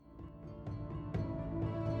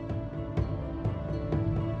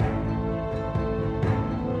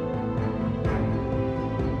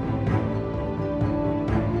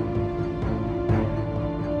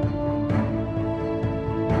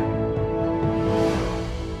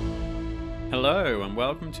Hello and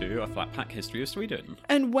welcome to a Flat Pack History of Sweden.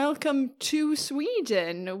 And welcome to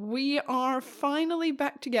Sweden. We are finally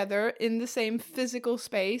back together in the same physical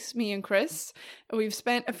space, me and Chris. We've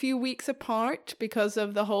spent a few weeks apart because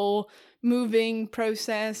of the whole moving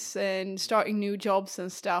process and starting new jobs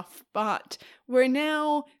and stuff. But we're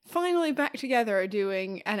now finally back together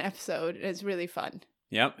doing an episode. It's really fun.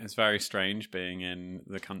 Yep, it's very strange being in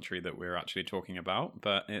the country that we're actually talking about,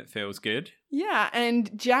 but it feels good. Yeah,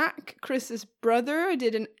 and Jack, Chris's brother,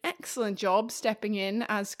 did an excellent job stepping in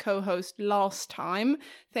as co-host last time.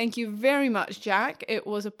 Thank you very much, Jack. It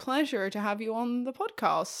was a pleasure to have you on the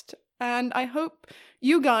podcast. And I hope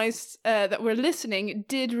you guys that were listening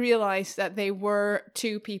did realize that they were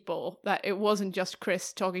two people, that it wasn't just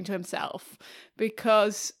Chris talking to himself,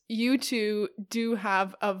 because you two do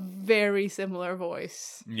have a very similar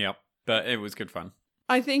voice. Yep, but it was good fun.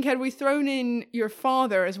 I think had we thrown in your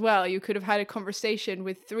father as well, you could have had a conversation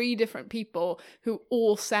with 3 different people who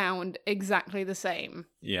all sound exactly the same.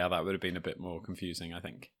 Yeah, that would have been a bit more confusing, I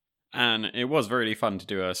think. And it was really fun to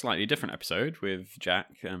do a slightly different episode with Jack,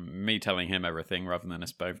 me telling him everything rather than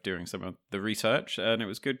us both doing some of the research. And it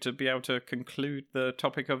was good to be able to conclude the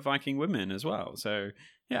topic of Viking women as well. So,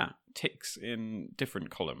 yeah, ticks in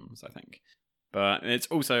different columns, I think. But it's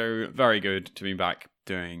also very good to be back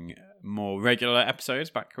doing more regular episodes,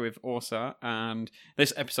 back with Åsa. And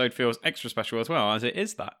this episode feels extra special as well, as it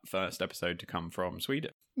is that first episode to come from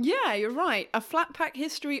Sweden. Yeah, you're right. A Flat Pack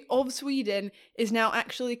History of Sweden is now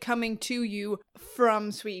actually coming to you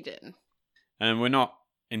from Sweden. And we're not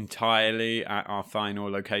entirely at our final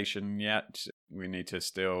location yet. We need to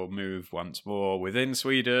still move once more within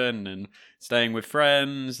Sweden and staying with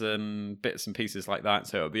friends and bits and pieces like that.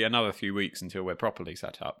 So it'll be another few weeks until we're properly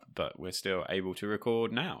set up, but we're still able to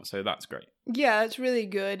record now. So that's great. Yeah, it's really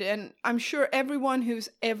good. And I'm sure everyone who's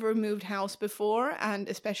ever moved house before, and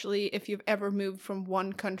especially if you've ever moved from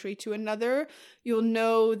one country to another, you'll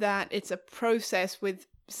know that it's a process with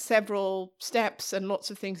several steps and lots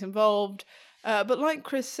of things involved. But like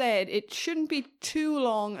Chris said, it shouldn't be too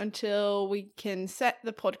long until we can set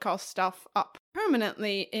the podcast stuff up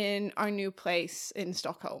permanently in our new place in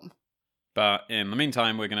Stockholm. But in the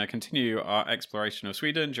meantime, we're going to continue our exploration of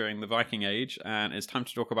Sweden during the Viking Age, and it's time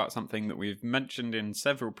to talk about something that we've mentioned in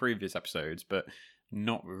several previous episodes, but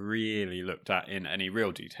not really looked at in any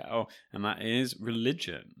real detail, and that is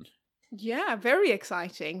religion. Yeah, very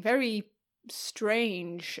exciting, very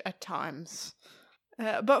strange at times.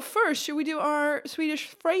 But first, should we do our Swedish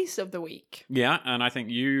phrase of the week? Yeah, and I think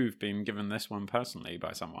you've been given this one personally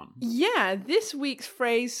by someone. Yeah, this week's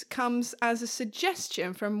phrase comes as a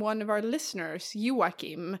suggestion from one of our listeners,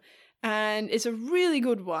 Joachim, and it's a really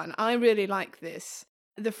good one. I really like this.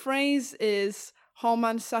 The phrase is, har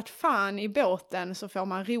man satt fan I båten så får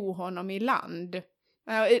man ro honom I land.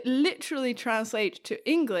 Now, it literally translates to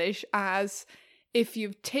English as, if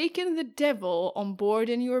you've taken the devil on board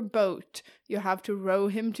in your boat, you have to row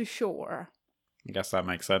him to shore. I guess that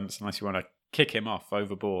makes sense, unless you want to kick him off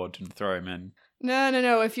overboard and throw him in.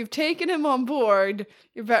 No. If you've taken him on board,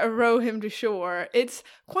 you better row him to shore. It's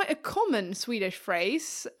quite a common Swedish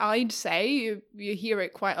phrase, I'd say. You hear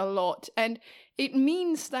it quite a lot. And it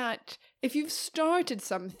means that if you've started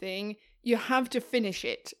something, you have to finish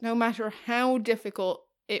it, no matter how difficult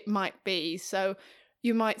it might be. So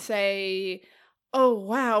you might say, oh,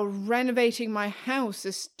 wow, renovating my house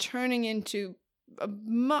is turning into a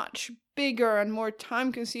much bigger and more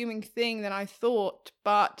time-consuming thing than I thought.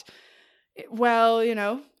 But, well, you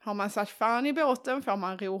know, har man satt fan I båten får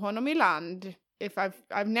man ro honom I land. If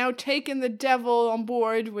I've now taken the devil on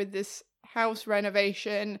board with this house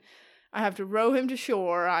renovation, I have to row him to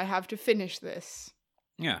shore. I have to finish this.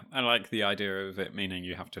 Yeah, I like the idea of it meaning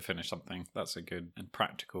you have to finish something. That's a good and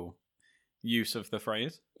practical use of the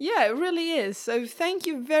phrase. Yeah, it really is. So thank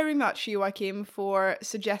you very much, Joachim, for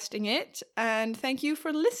suggesting it, and thank you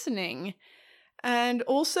for listening. And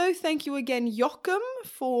also thank you again, Joachim,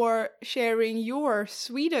 for sharing your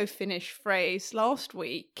Swedish phrase last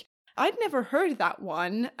week. I'd never heard that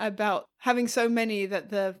one about having so many that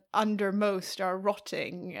the undermost are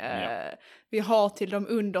rotting. Vi har till de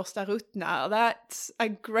understa ruttna. That's a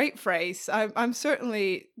great phrase. I'm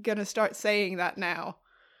certainly going to start saying that now.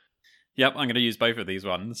 Yep, I'm going to use both of these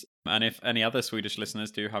ones. And if any other Swedish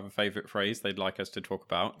listeners do have a favourite phrase they'd like us to talk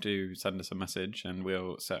about, do send us a message and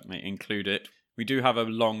we'll certainly include it. We do have a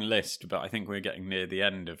long list, but I think we're getting near the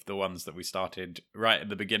end of the ones that we started right at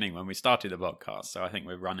the beginning when we started the podcast, so I think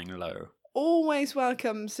we're running low. Always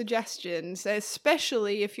welcome suggestions,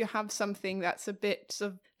 especially if you have something that's a bit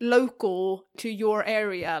sort of local to your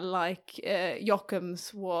area, like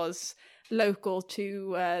Joachim's was. local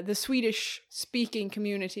to the Swedish-speaking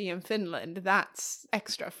community in Finland. That's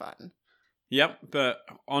extra fun. Yep, but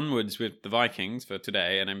onwards with the Vikings for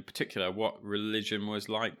today, and in particular what religion was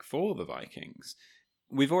like for the Vikings.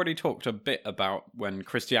 We've already talked a bit about when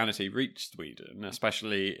Christianity reached Sweden,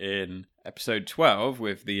 especially in episode 12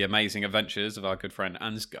 with the amazing adventures of our good friend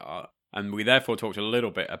Ansgar. And we therefore talked a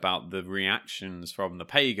little bit about the reactions from the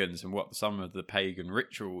pagans and what some of the pagan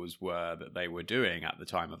rituals were that they were doing at the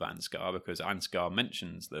time of Ansgar, because Ansgar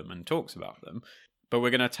mentions them and talks about them. But we're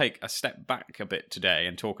going to take a step back a bit today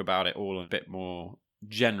and talk about it all a bit more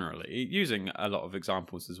generally, using a lot of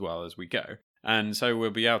examples as well as we go. And so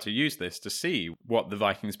we'll be able to use this to see what the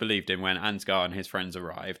Vikings believed in when Ansgar and his friends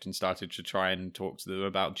arrived and started to try and talk to them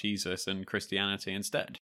about Jesus and Christianity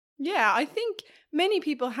instead. Yeah, I think many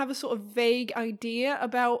people have a sort of vague idea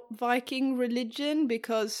about Viking religion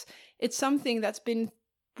because it's something that's been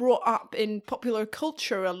brought up in popular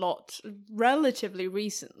culture a lot relatively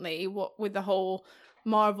recently, what with the whole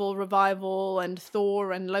Marvel revival and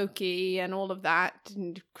Thor and Loki and all of that,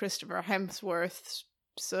 and Christopher Hemsworth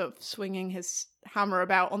sort of swinging his hammer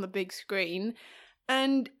about on the big screen.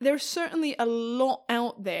 And there's certainly a lot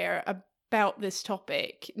out there about this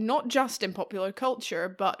topic, not just in popular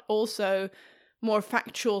culture, but also more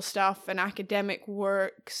factual stuff and academic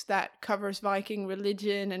works that covers Viking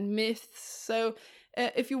religion and myths. So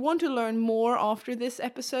if you want to learn more after this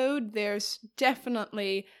episode, there's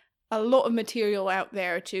definitely a lot of material out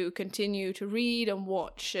there to continue to read and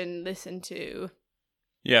watch and listen to.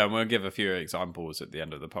 Yeah, and we'll give a few examples at the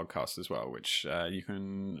end of the podcast as well, which you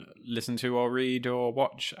can listen to or read or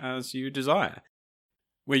watch as you desire.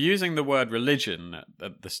 We're using the word religion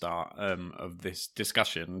at the start of this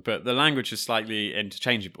discussion, but the language is slightly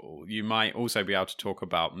interchangeable. You might also be able to talk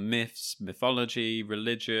about myths, mythology,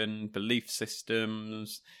 religion, belief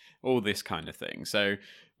systems, all this kind of thing. So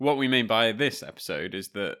what we mean by this episode is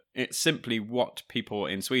that it's simply what people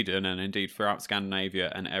in Sweden and indeed throughout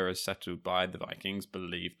Scandinavia and eras settled by the Vikings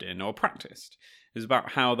believed in or practiced. It's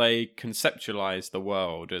about how they conceptualized the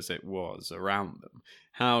world as it was around them.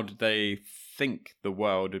 How did they think the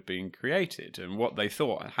world had been created and what they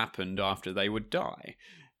thought had happened after they would die?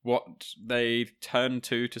 What they turned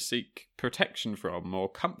to seek protection from or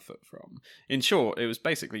comfort from. In short, it was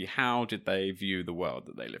basically how did they view the world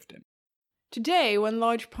that they lived in. Today, when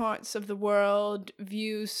large parts of the world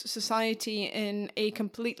views society in a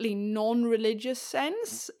completely non-religious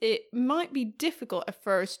sense, it might be difficult at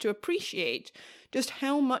first to appreciate just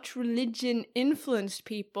how much religion influenced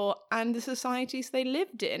people and the societies they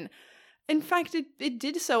lived in. In fact, it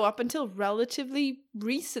did so up until relatively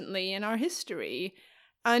recently in our history.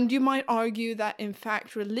 And you might argue that, in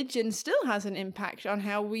fact, religion still has an impact on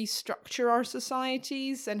how we structure our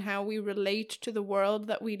societies and how we relate to the world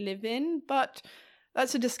that we live in. But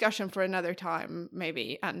that's a discussion for another time,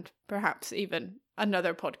 maybe, and perhaps even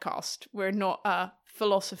another podcast. We're not a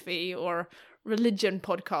philosophy or religion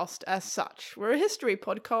podcast as such. We're a history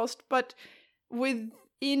podcast, but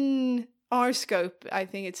within our scope, I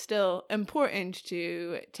think it's still important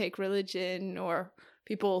to take religion or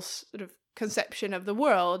people's sort of conception of the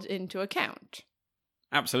world into account.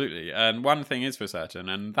 Absolutely. And one thing is for certain,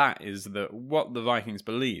 and that is that what the Vikings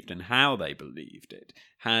believed and how they believed it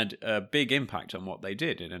had a big impact on what they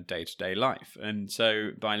did in a day-to-day life. And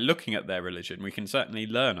so by looking at their religion, we can certainly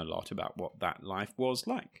learn a lot about what that life was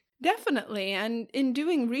like. Definitely. And in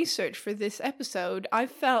doing research for this episode, I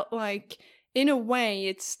felt like, in a way,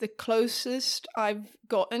 it's the closest I've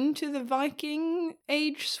gotten to the Viking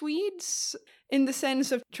Age Swedes, in the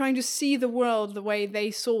sense of trying to see the world the way they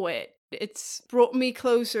saw it. It's brought me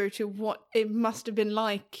closer to what it must have been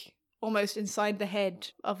like, almost inside the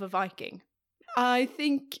head of a Viking. I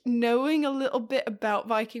think knowing a little bit about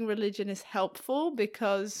Viking religion is helpful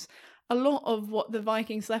because a lot of what the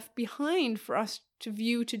Vikings left behind for us to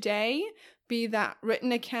view today, be that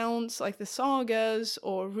written accounts like the sagas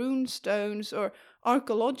or rune stones or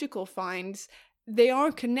archaeological finds, they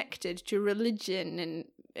are connected to religion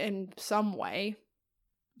in some way.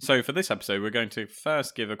 So for this episode, we're going to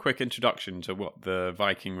first give a quick introduction to what the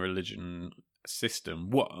Viking religion system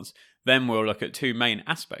was. Then we'll look at two main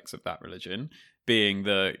aspects of that religion, being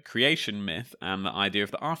the creation myth and the idea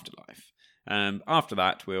of the afterlife. After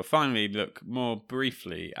that, we'll finally look more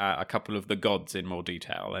briefly at a couple of the gods in more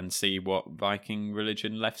detail and see what Viking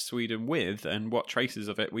religion left Sweden with and what traces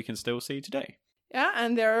of it we can still see today. Yeah,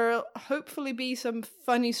 and there'll hopefully be some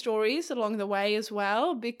funny stories along the way as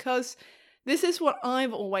well, because this is what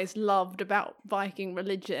I've always loved about Viking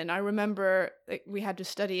religion. I remember we had to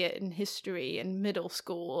study it in history in middle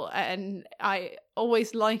school, and I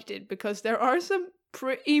always liked it because there are some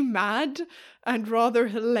pretty mad and rather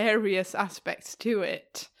hilarious aspects to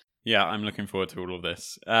it. Yeah, I'm looking forward to all of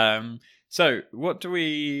this. So, what do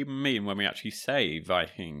we mean when we actually say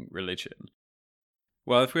Viking religion?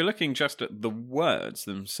 Well, if we're looking just at the words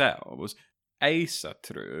themselves,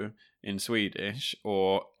 asatru in Swedish,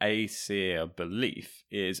 or Aesir belief,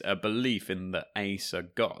 is a belief in the Aesir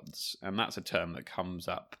gods, and that's a term that comes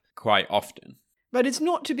up quite often. But it's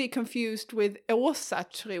not to be confused with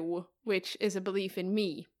åsatro, which is a belief in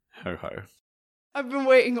me. Ho ho. I've been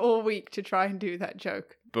waiting all week to try and do that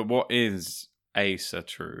joke. But what is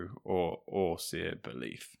asatru or Aesir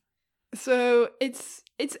belief? So it's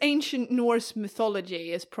ancient Norse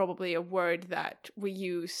mythology is probably a word that we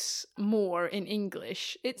use more in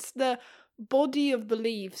English. It's the body of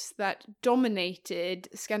beliefs that dominated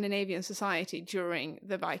Scandinavian society during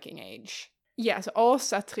the Viking Age. Yes,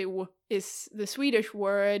 asatro is the Swedish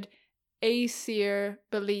word. Aesir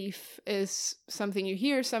belief is something you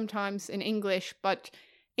hear sometimes in English, but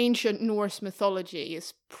ancient Norse mythology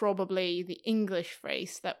is probably the English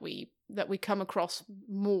phrase that we come across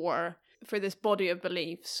more for this body of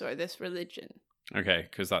beliefs or this religion. Okay,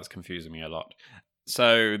 because that's confusing me a lot.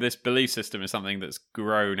 So this belief system is something that's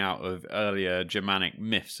grown out of earlier Germanic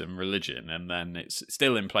myths and religion, and then it's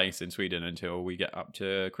still in place in Sweden until we get up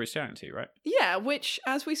to Christianity, right? Yeah, which,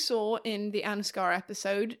 as we saw in the Ansgar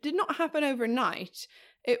episode, did not happen overnight.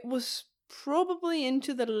 It was probably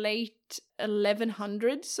into the late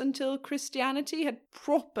 1100s until Christianity had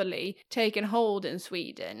properly taken hold in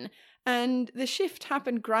Sweden. And the shift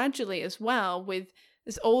happened gradually as well, with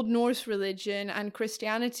this Old Norse religion and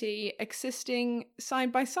Christianity existing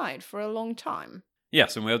side by side for a long time.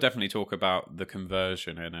 Yes, and we'll definitely talk about the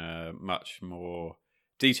conversion in a much more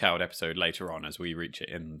detailed episode later on as we reach it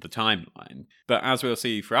in the timeline. But as we'll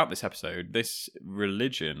see throughout this episode, this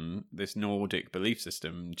religion, this Nordic belief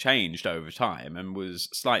system, changed over time and was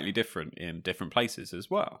slightly different in different places as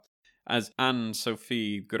well. As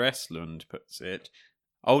Anne-Sophie Gresslund puts it,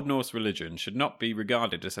 Old Norse religion should not be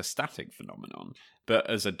regarded as a static phenomenon, but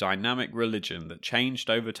as a dynamic religion that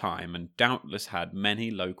changed over time and doubtless had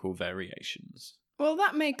many local variations. Well,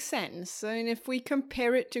 that makes sense. I mean, if we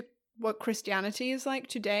compare it to what Christianity is like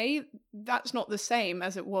today, that's not the same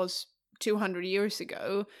as it was 200 years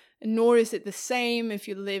ago, nor is it the same if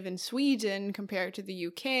you live in Sweden compared to the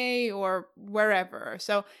UK or wherever.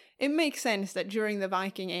 So it makes sense that during the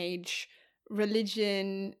Viking Age,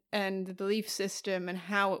 religion and the belief system and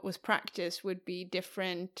how it was practiced would be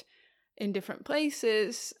different in different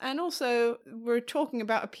places. And also, we're talking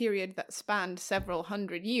about a period that spanned several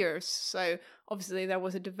hundred years. So obviously there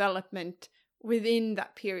was a development within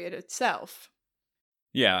that period itself.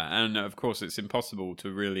 Yeah, and of course it's impossible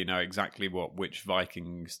to really know exactly which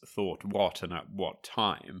Vikings thought what and at what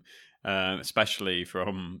time, especially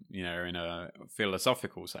from, in a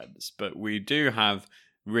philosophical sense. But we do have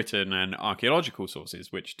written and archaeological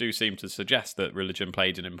sources which do seem to suggest that religion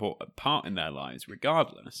played an important part in their lives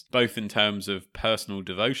regardless, both in terms of personal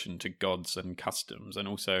devotion to gods and customs, and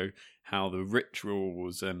also how the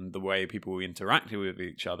rituals and the way people interacted with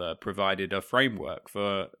each other provided a framework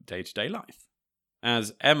for day-to-day life.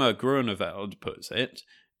 As Emma Grunewald puts it,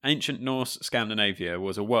 ancient Norse Scandinavia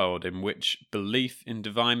was a world in which belief in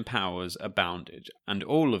divine powers abounded, and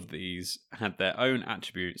all of these had their own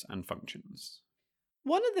attributes and functions.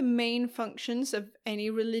 One of the main functions of any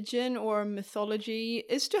religion or mythology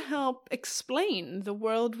is to help explain the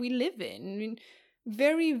world we live in. I mean,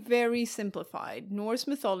 very, very simplified, Norse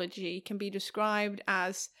mythology can be described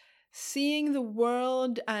as seeing the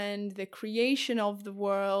world and the creation of the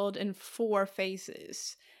world in 4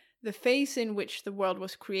 phases. The phase in which the world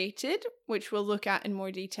was created, which we'll look at in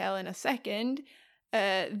more detail in a second.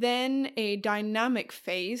 Then a dynamic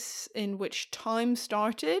phase in which time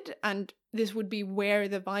started, and this would be where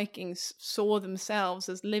the Vikings saw themselves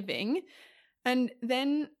as living. And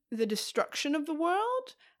then the destruction of the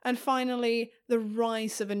world, and finally the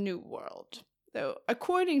rise of a new world. So,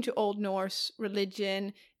 according to Old Norse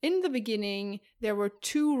religion, in the beginning there were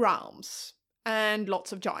 2 realms and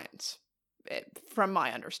lots of giants, from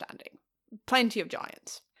my understanding. Plenty of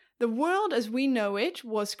giants. The world as we know it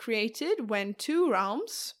was created when 2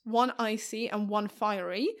 realms, one icy and one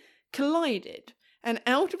fiery, collided, and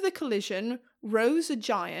out of the collision rose a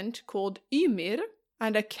giant called Ymir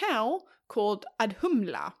and a cow called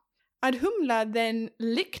Adhumla. Adhumla then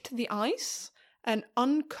licked the ice and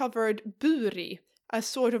uncovered Buri, a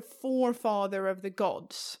sort of forefather of the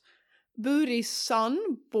gods. Buri's son,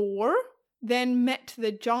 Bor, then met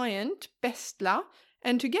the giant Bestla,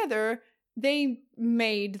 and together they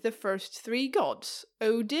made the first 3 gods,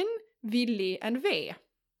 Odin, Vili, and Ve.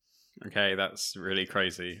 Okay, that's really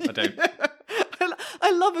crazy. I don't...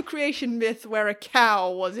 I love a creation myth where a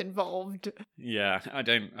cow was involved. Yeah, I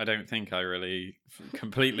don't think I really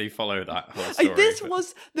completely follow that whole story. This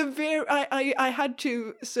was the very I had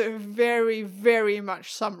to sort of very, very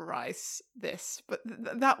much summarize this, but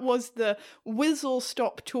that was the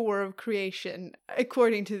whistle-stop tour of creation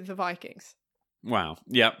according to the Vikings. Wow.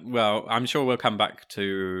 Yeah, well, I'm sure we'll come back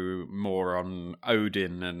to more on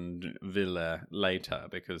Odin and Villa later,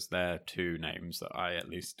 because they're two names that I at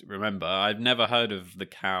least remember. I've never heard of the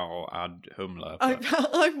cow Audhumla.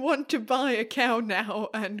 I want to buy a cow now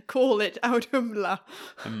and call it Audhumla.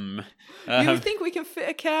 You think we can fit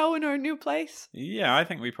a cow in our new place? Yeah, I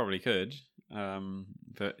think we probably could.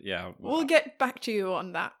 But yeah. We'll get back to you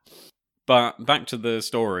on that. But back to the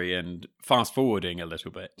story and fast forwarding a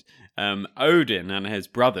little bit. Odin and his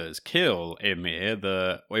brothers kill Ymir,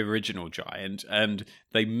 the original giant, and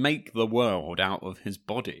they make the world out of his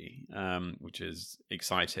body, which is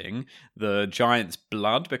exciting. The giant's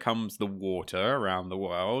blood becomes the water around the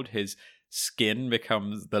world, his skin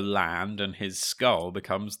becomes the land, and his skull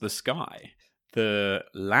becomes the sky. The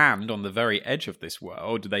land on the very edge of this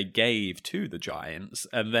world they gave to the giants,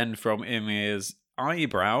 and then from Ymir's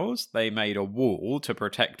eyebrows they made a wall to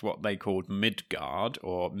protect what they called Midgard,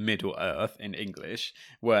 or Middle Earth in English,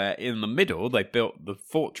 where in the middle they built the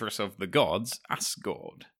fortress of the gods,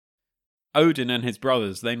 Asgard. Odin and his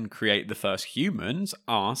brothers then create the first humans,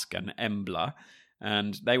 Ask and Embla,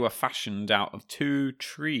 and they were fashioned out of two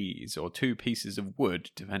trees or two pieces of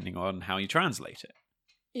wood, depending on how you translate it.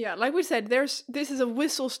 Yeah, like we said, this is a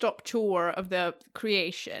whistle-stop tour of the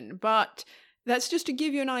creation, but that's just to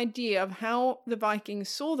give you an idea of how the Vikings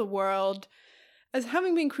saw the world as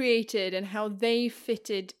having been created and how they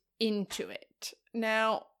fitted into it.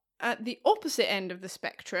 Now, at the opposite end of the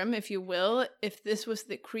spectrum, if you will, if this was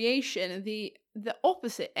the creation, the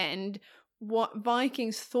opposite end, what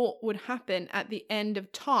Vikings thought would happen at the end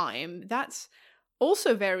of time, that's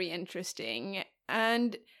also very interesting.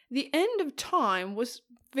 And the end of time was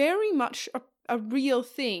very much a real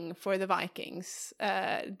thing for the Vikings.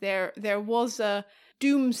 There was a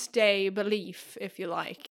doomsday belief, if you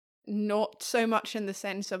like, not so much in the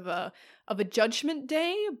sense of a judgment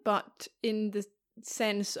day, but in the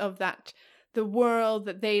sense of that the world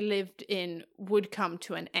that they lived in would come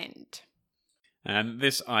to an end. And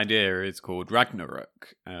this idea is called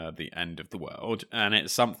Ragnarok, the end of the world, and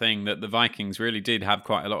it's something that the Vikings really did have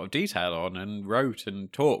quite a lot of detail on and wrote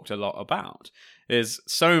and talked a lot about. There's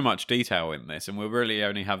so much detail in this, and we'll really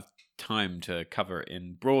only have time to cover it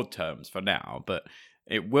in broad terms for now, but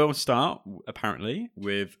it will start, apparently,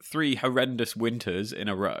 with 3 horrendous winters in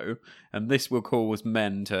a row, and this will cause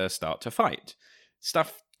men to start to fight.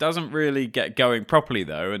 Stuff doesn't really get going properly,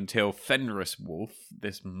 though, until Fenris Wolf,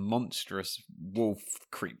 this monstrous wolf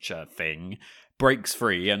creature thing, breaks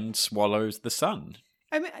free and swallows the sun.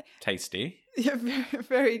 I mean, tasty. Yeah, very,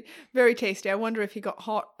 very, very tasty. I wonder if he got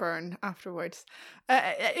heartburn afterwards.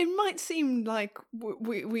 It might seem like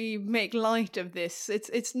we make light of this.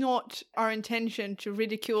 It's not our intention to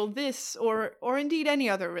ridicule this or indeed any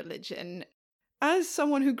other religion. As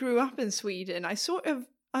someone who grew up in Sweden, I sort of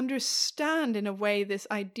understand in a way this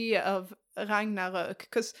idea of Ragnarök,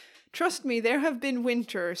 because trust me, there have been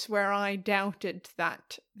winters where I doubted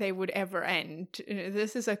that they would ever end.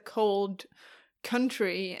 This is a cold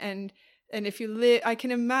country, and if you live, I can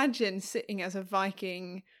imagine sitting as a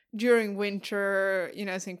Viking during winter. You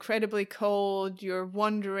know, it's incredibly cold. You're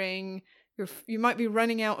wondering, you might be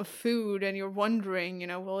running out of food, and you're wondering, you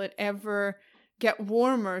know, will it ever get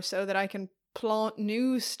warmer so that I can plant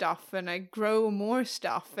new stuff and I grow more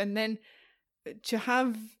stuff? And then to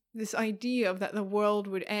have this idea of that the world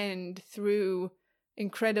would end through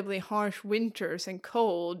incredibly harsh winters and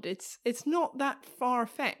cold, it's not that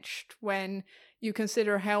far-fetched when you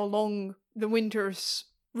consider how long the winters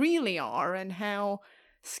really are and how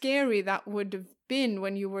scary that would have been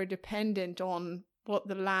when you were dependent on what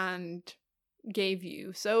the land gave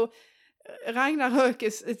you. So Ragnarök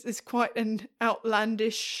is quite an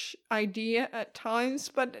outlandish idea at times,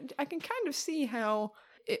 but I can kind of see how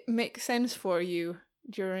it makes sense for you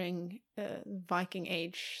during Viking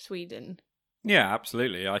Age Sweden. Yeah,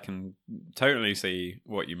 absolutely. I can totally see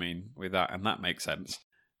what you mean with that, and that makes sense.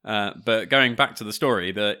 But going back to the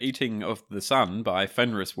story, the eating of the sun by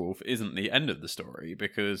Fenris Wolf isn't the end of the story,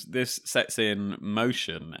 because this sets in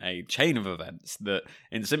motion a chain of events that,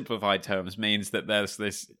 in simplified terms, means that there's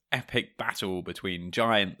this epic battle between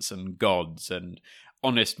giants and gods, and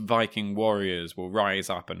honest Viking warriors will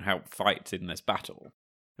rise up and help fight in this battle.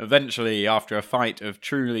 Eventually, after a fight of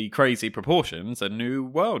truly crazy proportions, a new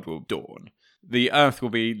world will dawn. The earth will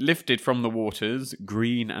be lifted from the waters,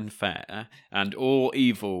 green and fair, and all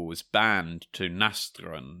evils banned to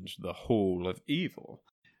Nastrand, the Hall of Evil.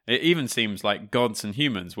 It even seems like gods and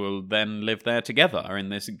humans will then live there together in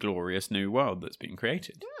this glorious new world that's been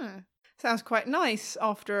created. Sounds quite nice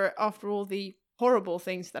after all the horrible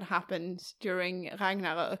things that happened during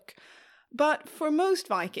Ragnarök. But for most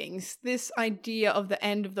Vikings, this idea of the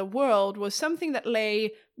end of the world was something that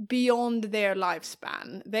lay beyond their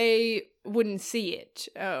lifespan. They wouldn't see it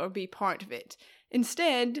or be part of it.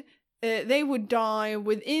 Instead, they would die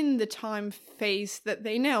within the time phase that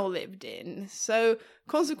they now lived in. So,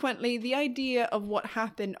 consequently, the idea of what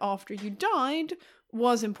happened after you died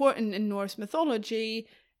was important in Norse mythology,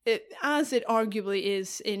 as it arguably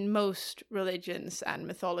is in most religions and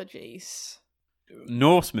mythologies.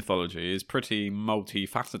 Norse mythology is pretty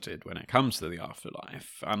multifaceted when it comes to the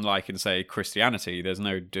afterlife. Unlike in, say, Christianity, there's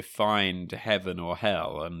no defined heaven or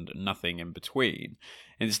hell and nothing in between.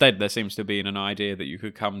 Instead, there seems to be an idea that you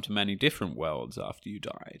could come to many different worlds after you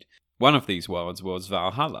died. One of these worlds was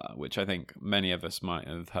Valhalla, which I think many of us might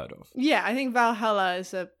have heard of. Yeah, I think Valhalla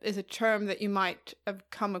is a term that you might have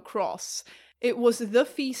come across. It was the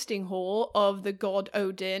feasting hall of the god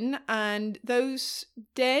Odin, and those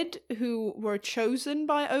dead who were chosen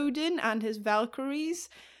by Odin and his Valkyries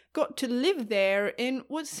got to live there in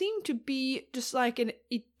what seemed to be just like an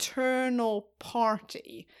eternal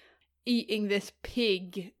party, eating this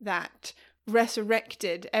pig that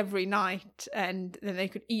resurrected every night, and then they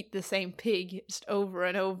could eat the same pig just over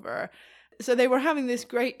and over. So they were having this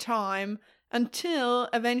great time, until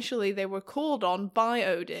eventually they were called on by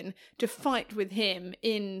Odin to fight with him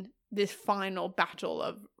in this final battle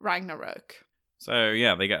of Ragnarök. So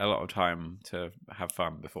yeah, they get a lot of time to have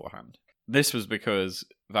fun beforehand. This was because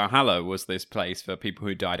Valhalla was this place for people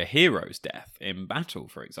who died a hero's death in battle,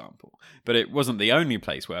 for example. But it wasn't the only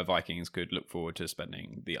place where Vikings could look forward to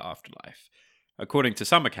spending the afterlife. According to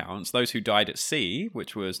some accounts, those who died at sea,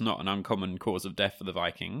 which was not an uncommon cause of death for the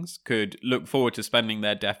Vikings, could look forward to spending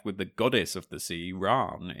their death with the goddess of the sea,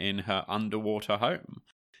 Ran, in her underwater home.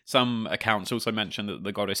 Some accounts also mention that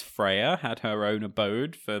the goddess Freya had her own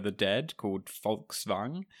abode for the dead called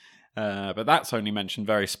Folksvang, but that's only mentioned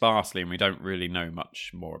very sparsely and we don't really know much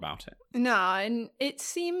more about it. No, and it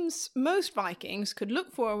seems most Vikings could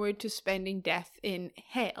look forward to spending death in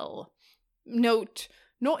Hel. Note,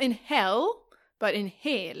 not in hell, but in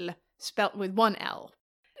Hel, spelt with one L.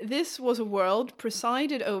 This was a world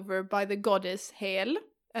presided over by the goddess Hel,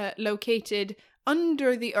 located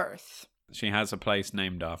under the earth. She has a place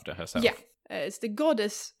named after herself. Yeah, it's the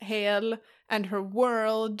goddess Hel, and her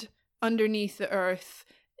world underneath the earth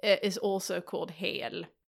is also called Hel.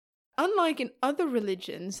 Unlike in other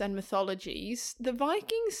religions and mythologies, the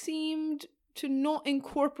Vikings seemed to not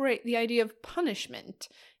incorporate the idea of punishment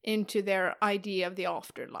into their idea of the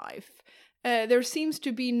afterlife. There seems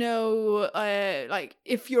to be no,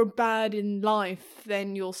 if you're bad in life,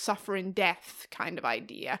 then you'll suffer in death kind of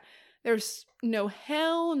idea. There's no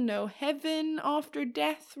hell, no heaven after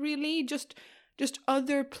death, really, just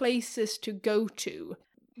other places to go to.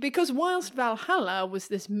 Because whilst Valhalla was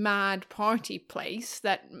this mad party place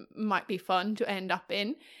that might be fun to end up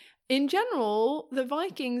in general, the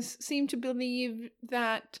Vikings seem to believe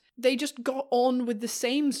that they just got on with the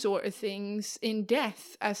same sort of things in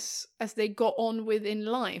death as they got on with in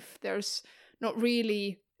life. There's not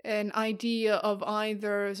really an idea of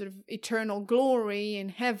either sort of eternal glory in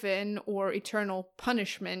heaven or eternal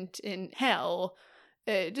punishment in hell.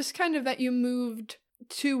 Just kind of that you moved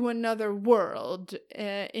to another world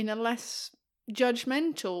in a less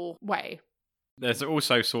judgmental way. There's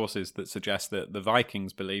also sources that suggest that the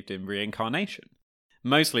Vikings believed in reincarnation.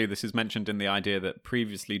 Mostly this is mentioned in the idea that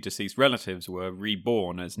previously deceased relatives were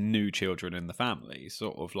reborn as new children in the family,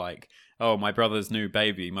 sort of like, oh, my brother's new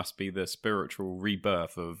baby must be the spiritual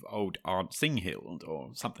rebirth of old Aunt Singhild, or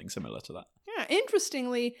something similar to that. Yeah,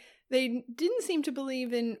 interestingly, they didn't seem to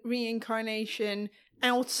believe in reincarnation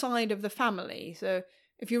outside of the family. So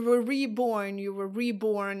if you were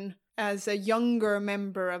reborn as a younger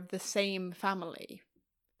member of the same family.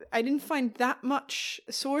 I didn't find that much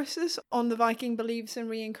sources on the Viking beliefs in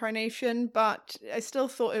reincarnation, but I still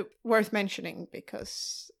thought it worth mentioning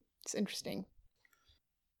because it's interesting.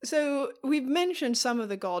 So we've mentioned some of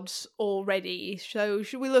the gods already, so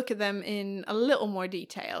should we look at them in a little more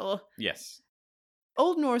detail? Yes.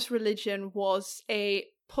 Old Norse religion was a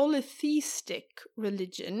polytheistic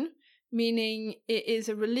religion, meaning it is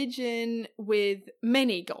a religion with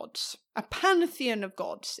many gods, a pantheon of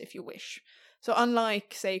gods, if you wish. So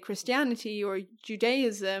unlike, say, Christianity or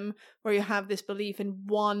Judaism, where you have this belief in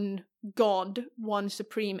one god, one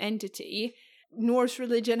supreme entity, Norse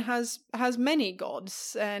religion has many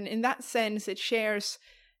gods, and in that sense it shares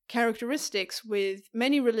characteristics with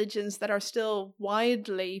many religions that are still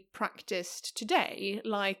widely practiced today,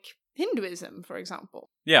 like Hinduism, for example.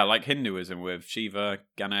 Yeah, like Hinduism with Shiva,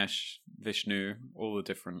 Ganesh, Vishnu, all the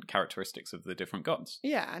different characteristics of the different gods.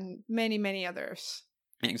 Yeah, and many, many others.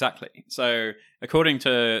 Exactly. So, according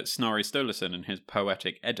to Snorri Sturluson in his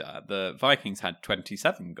poetic Edda, the Vikings had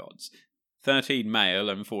 27 gods, 13 male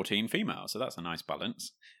and 14 female, so that's a nice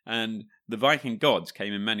balance. And the Viking gods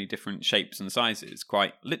came in many different shapes and sizes,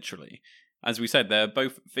 quite literally. As we said, they're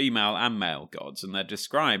both female and male gods, and they're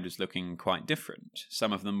described as looking quite different.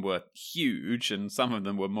 Some of them were huge, and some of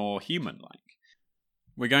them were more human-like.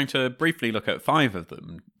 We're going to briefly look at 5 of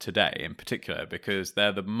them today in particular, because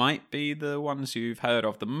might be the ones you've heard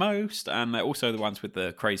of the most, and they're also the ones with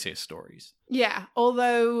the craziest stories. Yeah,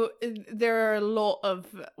 although there are a lot of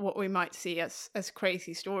what we might see as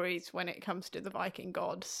crazy stories when it comes to the Viking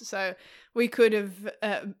gods. So we could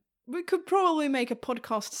probably make a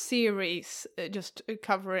podcast series just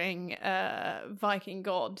covering Viking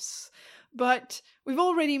gods. But we've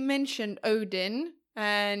already mentioned Odin,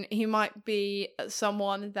 and he might be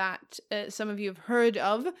someone that some of you have heard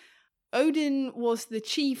of. Odin was the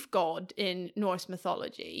chief god in Norse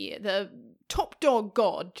mythology, the top dog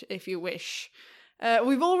god, if you wish.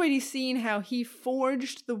 We've already seen how he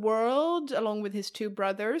forged the world along with his 2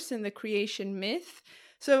 brothers in the creation myth.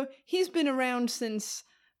 So he's been around since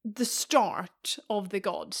the start of the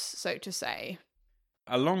gods, so to say.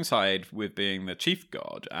 Alongside with being the chief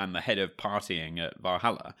god and the head of partying at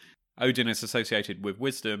Valhalla, Odin is associated with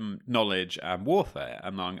wisdom, knowledge, and warfare,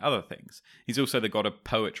 among other things. He's also the god of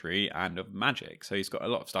poetry and of magic, so he's got a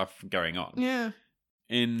lot of stuff going on. Yeah.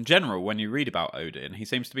 In general, when you read about Odin, he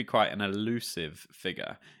seems to be quite an elusive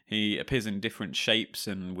figure. He appears in different shapes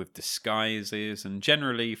and with disguises, and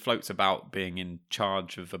generally floats about being in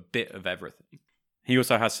charge of a bit of everything. He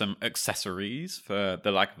also has some accessories, for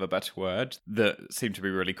the lack of a better word, that seem to be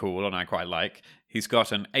really cool and I quite like. He's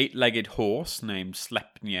got an 8-legged horse named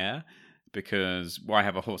Sleipnir, because why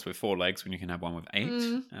have a horse with 4 legs when you can have one with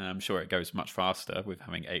 8? I'm sure it goes much faster with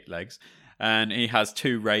having 8 legs. And he has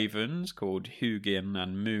 2 ravens called Hugin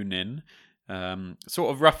and Munin.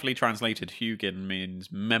 Sort of roughly translated, Hugin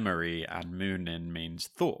means memory and Munin means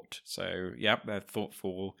thought. So, yeah, they're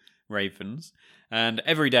thoughtful ravens. And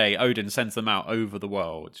every day Odin sends them out over the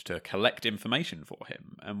world to collect information for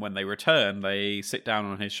him, and when they return they sit down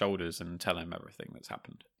on his shoulders and tell him everything that's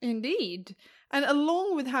happened. Indeed. And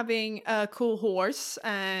along with having a cool horse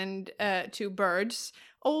and 2 birds,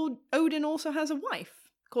 Odin also has a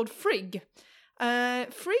wife called Frigg.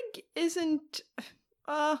 Frigg isn't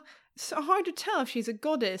so hard to tell if she's a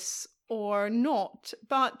goddess or not,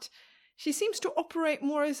 but she seems to operate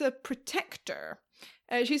more as a protector.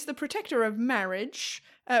 She's the protector of marriage,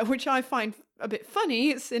 which I find a bit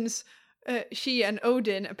funny, since she and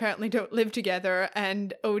Odin apparently don't live together,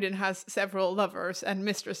 and Odin has several lovers and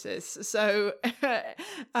mistresses. So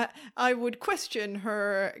I would question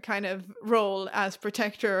her kind of role as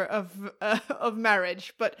protector of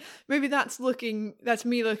marriage, but maybe that's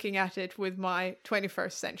me looking at it with my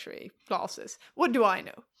 21st century glasses. What do I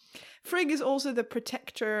know? Frigg is also the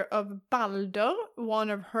protector of Balder, one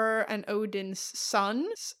of her and Odin's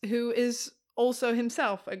sons, who is also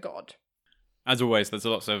himself a god. As always, there's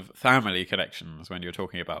lots of family connections when you're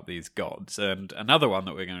talking about these gods, and another one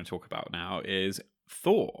that we're going to talk about now is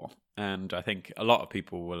Thor, and I think a lot of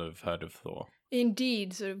people will have heard of Thor.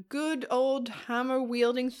 Indeed, sort of good old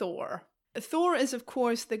hammer-wielding Thor. Thor is, of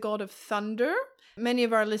course, the god of thunder. Many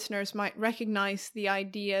of our listeners might recognize the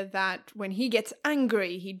idea that when he gets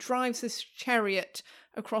angry, he drives his chariot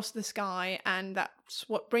across the sky, and that's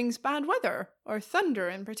what brings bad weather, or thunder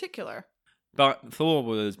in particular. But Thor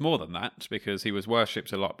was more than that, because he was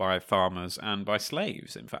worshipped a lot by farmers and by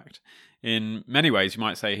slaves, in fact. In many ways, you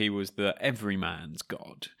might say he was the everyman's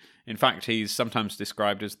god. In fact, he's sometimes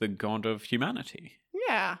described as the god of humanity.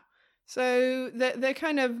 Yeah. So they're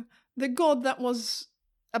kind of the god that was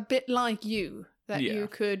a bit like you, that you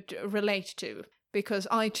could relate to, because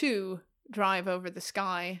I too drive over the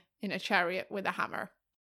sky in a chariot with a hammer.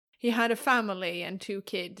 He had a family and 2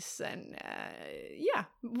 kids, and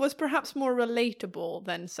was perhaps more relatable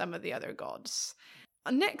than some of the other gods.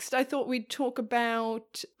 Next, I thought we'd talk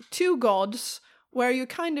about 2 gods where you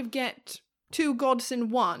kind of get 2 gods in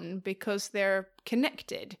one because they're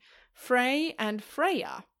connected. Frey and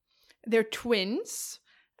Freya. They're twins.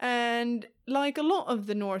 And like a lot of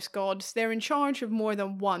the Norse gods, they're in charge of more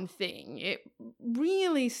than one thing. It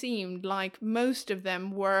really seemed like most of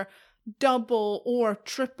them were double or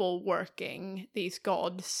triple working, these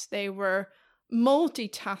gods. They were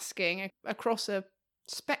multitasking across a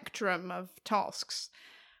spectrum of tasks.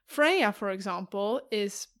 Freya, for example,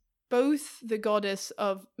 is both the goddess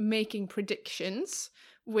of making predictions,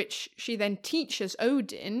 which she then teaches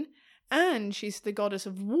Odin, and she's the goddess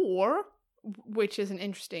of war, which is an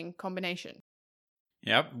interesting combination.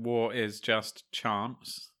 Yep, war is just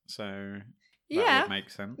chance, so that would make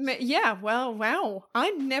sense. Yeah, well, wow.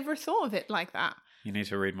 I'd never thought of it like that. You need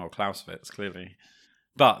to read more Clausewitz, clearly.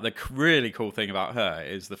 But the really cool thing about her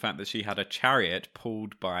is the fact that she had a chariot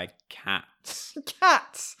pulled by cats.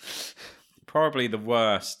 Cats! Probably the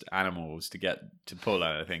worst animals to get to pull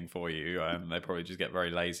anything for you. They probably just get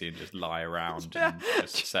very lazy and just lie around and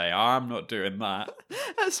just say, I'm not doing that.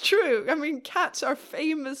 That's true. I mean, cats are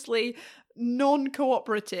famously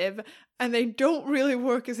non-cooperative and they don't really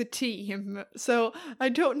work as a team. So I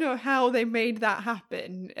don't know how they made that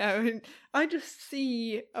happen. I mean, I just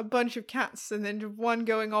see a bunch of cats and then one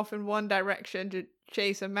going off in one direction to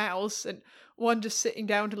chase a mouse and one just sitting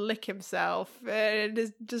down to lick himself.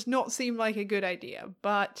 It does not seem like a good idea,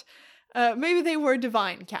 but maybe they were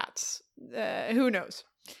divine cats. Who knows?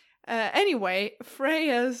 Anyway,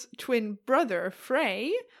 Freya's twin brother,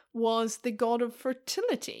 Frey, was the god of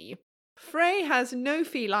fertility. Frey has no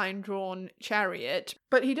feline-drawn chariot,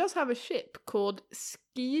 but he does have a ship called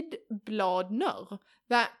Skidbladner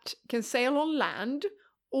that can sail on land,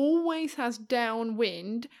 always has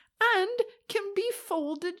downwind, and can be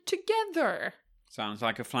folded together. Sounds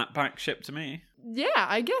like a flat-back ship to me. Yeah,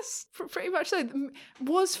 I guess pretty much so.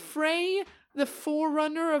 Was Frey the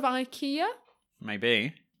forerunner of IKEA?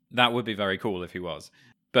 Maybe. That would be very cool if he was.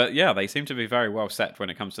 But yeah, they seem to be very well set when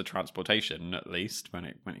it comes to transportation, at least, when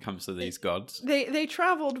it comes to these gods. They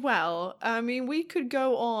travelled well. I mean, we could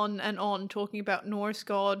go on and on talking about Norse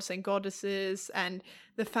gods and goddesses and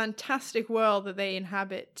the fantastic world that they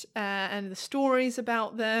inhabit, and the stories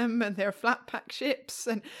about them and their flat-pack ships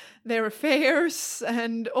and their affairs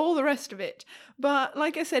and all the rest of it. But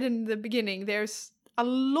like I said in the beginning, there's a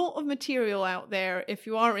lot of material out there if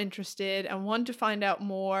you are interested and want to find out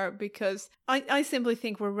more, because I simply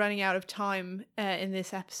think we're running out of time in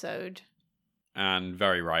this episode. And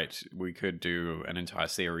very right, we could do an entire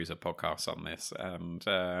series of podcasts on this, and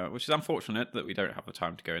which is unfortunate that we don't have the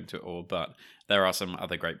time to go into it all, but there are some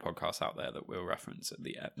other great podcasts out there that we'll reference at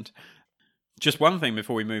the end. Just one thing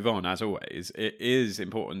before we move on, as always, it is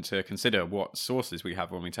important to consider what sources we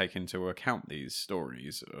have when we take into account these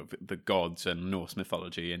stories of the gods and Norse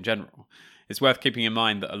mythology in general. It's worth keeping in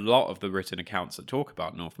mind that a lot of the written accounts that talk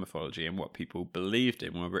about Norse mythology and what people believed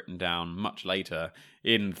in were written down much later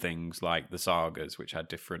in things like the sagas, which had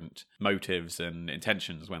different motives and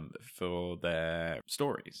intentions for their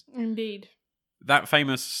stories. Indeed. That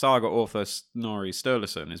famous saga author Snorri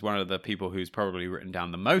Sturluson is one of the people who's probably written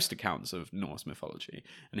down the most accounts of Norse mythology,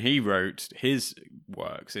 and he wrote his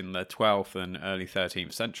works in the 12th and early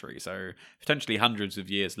 13th century, so potentially hundreds of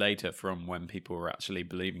years later from when people were actually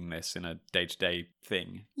believing this in a day-to-day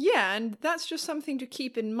thing. Yeah, and that's just something to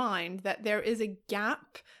keep in mind, that there is a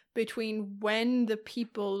gap between when the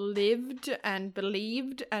people lived and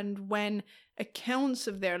believed and when accounts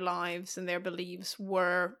of their lives and their beliefs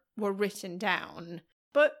were written down.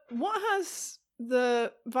 But what has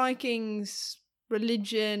the Vikings'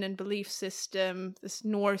 religion and belief system, this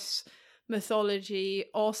Norse mythology,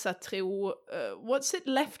 Asatro, what's it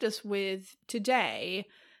left us with today?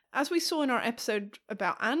 As we saw in our episode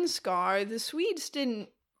about Ansgar, the Swedes didn't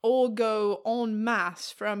all go en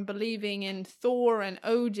masse from believing in Thor and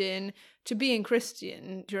Odin to being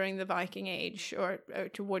Christian during the Viking Age, or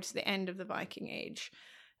towards the end of the Viking Age.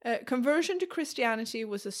 Conversion to Christianity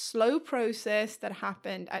was a slow process that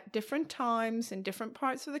happened at different times in different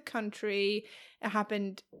parts of the country. It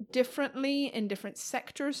happened differently in different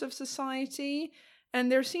sectors of society,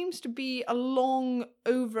 and there seems to be a long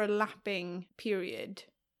overlapping period.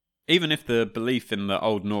 Even if the belief in the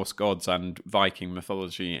Old Norse gods and Viking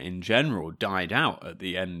mythology in general died out at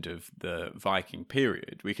the end of the Viking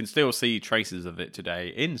period, we can still see traces of it today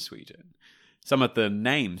in Sweden. Some of the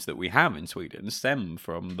names that we have in Sweden stem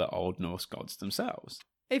from the Old Norse gods themselves.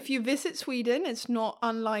 If you visit Sweden, it's not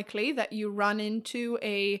unlikely that you run into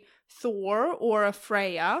a Thor or a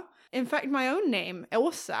Freya. In fact, my own name,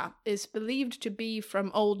 Elsa, is believed to be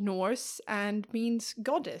from Old Norse and means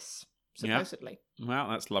goddess, supposedly. Yeah. Well,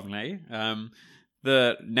 that's lovely.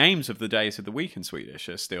 The names of the days of the week in Swedish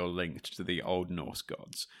are still linked to the Old Norse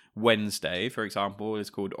gods. Wednesday, for example,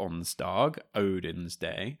 is called Onsdag, Odin's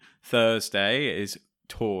Day. Thursday is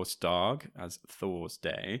Torsdag, as Thor's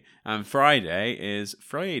Day, and Friday is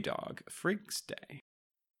Fredag, Frigg's Day.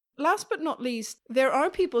 Last but not least, there are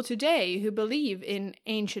people today who believe in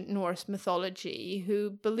ancient Norse mythology, who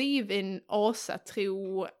believe in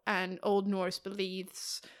asatro and Old Norse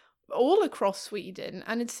beliefs all across Sweden,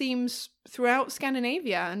 and it seems throughout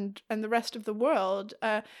Scandinavia and the rest of the world.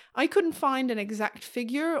 I couldn't find an exact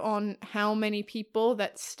figure on how many people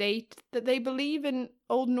that state that they believe in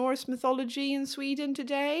Old Norse mythology in Sweden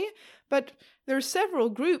today, but there are several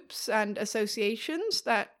groups and associations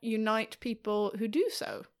that unite people who do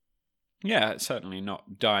so. Yeah, it's certainly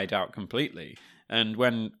not died out completely. And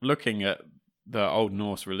when looking at the Old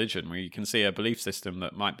Norse religion, we can see a belief system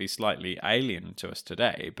that might be slightly alien to us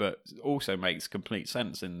today, but also makes complete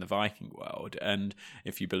sense in the Viking world. And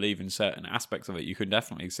if you believe in certain aspects of it, you can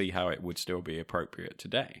definitely see how it would still be appropriate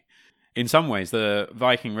today. In some ways, the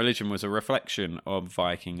Viking religion was a reflection of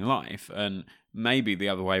Viking life, and maybe the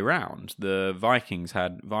other way round. The Vikings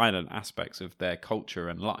had violent aspects of their culture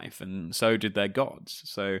and life, and so did their gods.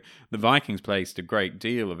 So the Vikings placed a great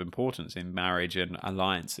deal of importance in marriage and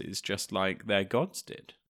alliances, just like their gods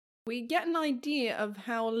did. We get an idea of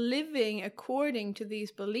how living according to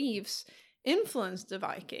these beliefs influenced the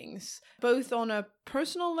Vikings, both on a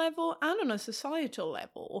personal level and on a societal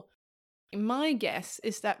level. My guess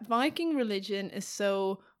is that Viking religion is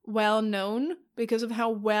so well known because of how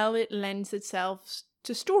well it lends itself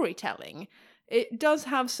to storytelling. It does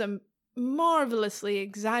have some marvelously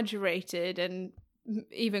exaggerated and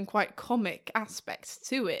even quite comic aspects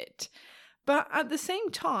to it. But at the same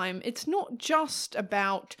time, it's not just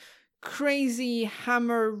about crazy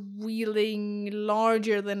hammer-wielding,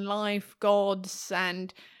 larger-than-life gods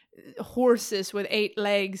and horses with 8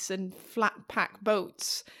 legs and flat-pack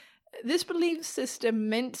boats. This belief system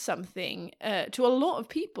meant something to a lot of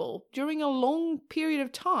people during a long period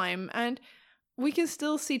of time, and we can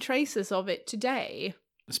still see traces of it today.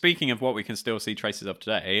 Speaking of what we can still see traces of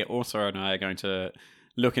today, Orsa and I are going to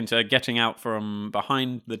look into getting out from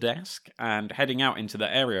behind the desk and heading out into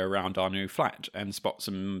the area around our new flat and spot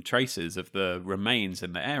some traces of the remains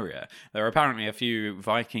in the area. There are apparently a few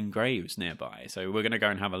Viking graves nearby, so we're going to go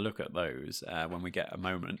and have a look at those when we get a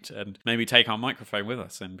moment, and maybe take our microphone with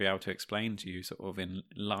us and be able to explain to you sort of in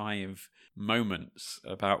live moments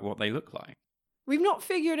about what they look like. We've not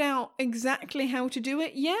figured out exactly how to do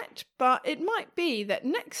it yet, but it might be that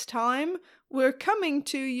next time we're coming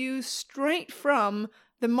to you straight from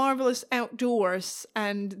the marvelous outdoors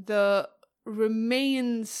and the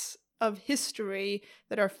remains of history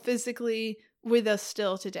that are physically with us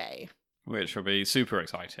still today. Which will be super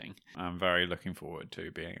exciting. I'm very looking forward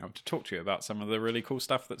to being able to talk to you about some of the really cool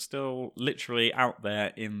stuff that's still literally out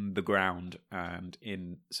there in the ground and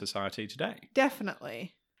in society today.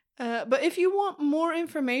 Definitely. But if you want more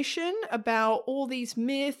information about all these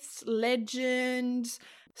myths, legends,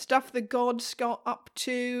 stuff the gods got up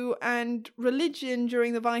to, and religion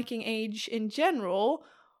during the Viking Age in general,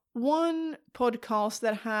 one podcast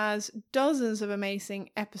that has dozens of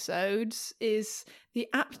amazing episodes is the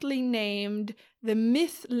aptly named The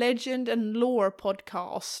Myth, Legend and Lore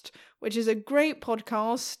podcast, which is a great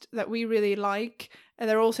podcast that we really like. And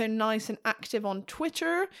they're also nice and active on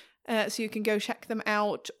Twitter, so you can go check them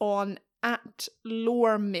out on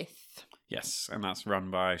 @LoreMyth. Yes, and that's run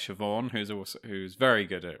by Siobhan, who's very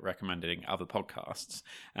good at recommending other podcasts.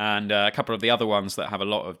 And a couple of the other ones that have a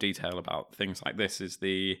lot of detail about things like this is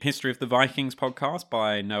the History of the Vikings podcast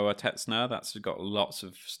by Noah Tetzner. That's got lots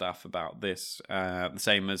of stuff about this. The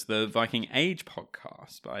same as the Viking Age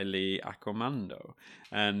podcast by Lee Acomando.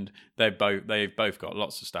 And they've both got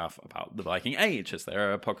lots of stuff about the Viking Age, as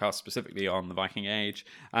they're a podcast specifically on the Viking Age.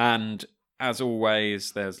 And as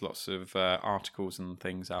always, there's lots of articles and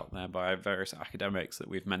things out there by various academics that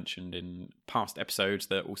we've mentioned in past episodes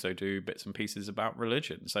that also do bits and pieces about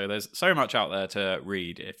religion. So there's so much out there to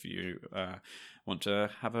read if you want to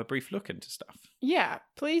have a brief look into stuff. Yeah,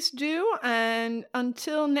 please do. And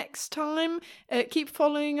until next time, keep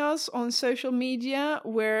following us on social media.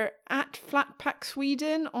 We're at Flatpack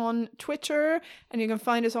Sweden on Twitter, and you can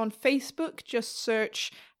find us on Facebook. Just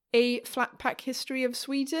search A Flatpack History of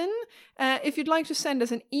Sweden. If you'd like to send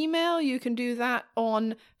us an email, you can do that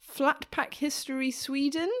on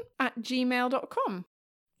flatpackhistorysweden@gmail.com.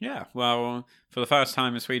 Yeah, well, for the first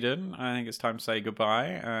time in Sweden, I think it's time to say goodbye,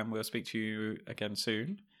 and we'll speak to you again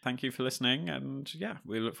soon. Thank you for listening, and yeah,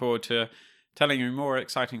 we look forward to telling you more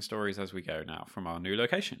exciting stories as we go now from our new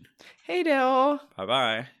location. Hej då!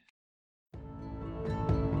 Bye-bye!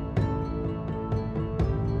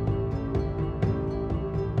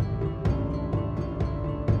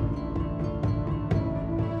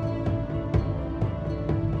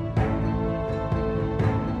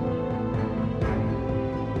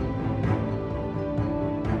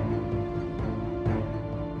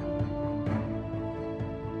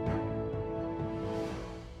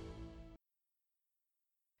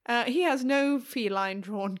 He has no feline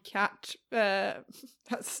drawn cat.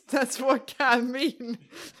 That's what can mean.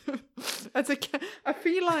 That's a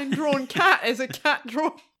feline drawn cat is a cat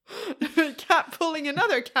cat pulling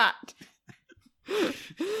another cat.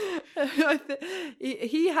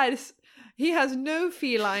 He has no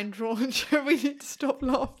feline drawn. We need to stop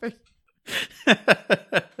laughing.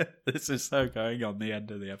 This is so going on the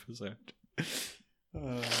end of the episode.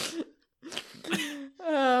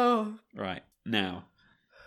 Oh. Right. Now,